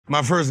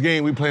My first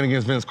game, we playing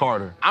against Vince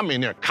Carter. I'm in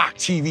there, cock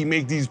TV,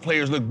 make these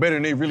players look better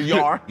than they really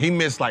are. He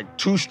missed like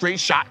 2 straight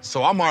shots,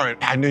 so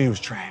I knew he was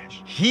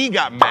trash. He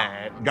got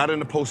mad, got in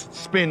the post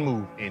spin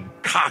move, and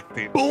cocked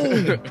it.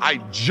 Boom! I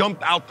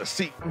jumped out the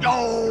seat.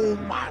 Oh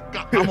my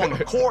God, I'm on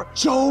the court.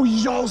 Joe,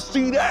 y'all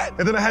see that?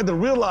 And then I had to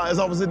realize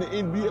I was in the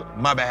NBA.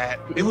 My bad.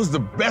 It was the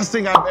best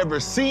thing I've ever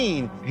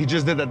seen. He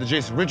just did that to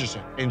Jason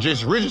Richardson. And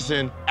Jason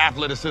Richardson,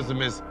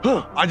 athleticism is,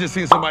 I just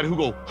seen somebody who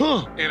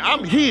go, and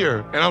I'm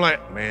here. And I'm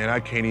like, man, I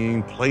can't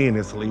even play in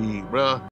this league, bruh.